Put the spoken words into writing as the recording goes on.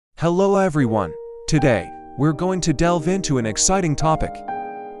Hello everyone. Today, we're going to delve into an exciting topic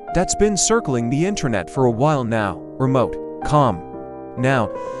that's been circling the internet for a while now, Remote.com.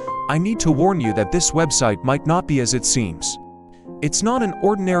 Now, I need to warn you that this website might not be as it seems. It's not an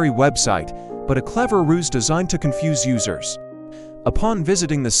ordinary website, but a clever ruse designed to confuse users. Upon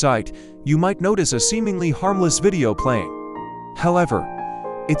visiting the site, you might notice a seemingly harmless video playing. However,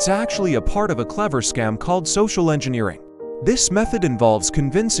 it's actually a part of a clever scam called social engineering. This method involves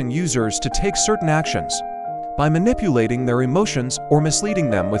convincing users to take certain actions by manipulating their emotions or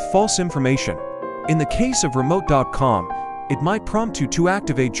misleading them with false information. In the case of Remote.com, it might prompt you to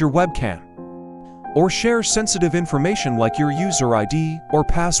activate your webcam or share sensitive information like your user ID or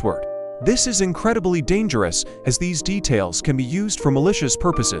password. This is incredibly dangerous as these details can be used for malicious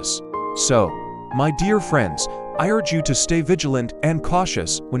purposes. So, my dear friends, I urge you to stay vigilant and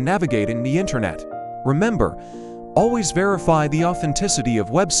cautious when navigating the internet. Remember, always verify the authenticity of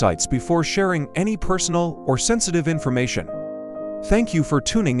websites before sharing any personal or sensitive information. Thank you for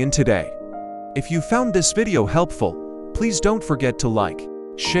tuning in today. If you found this video helpful, please don't forget to like,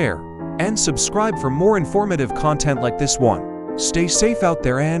 share, and subscribe for more informative content like this one. Stay safe out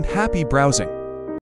there and happy browsing.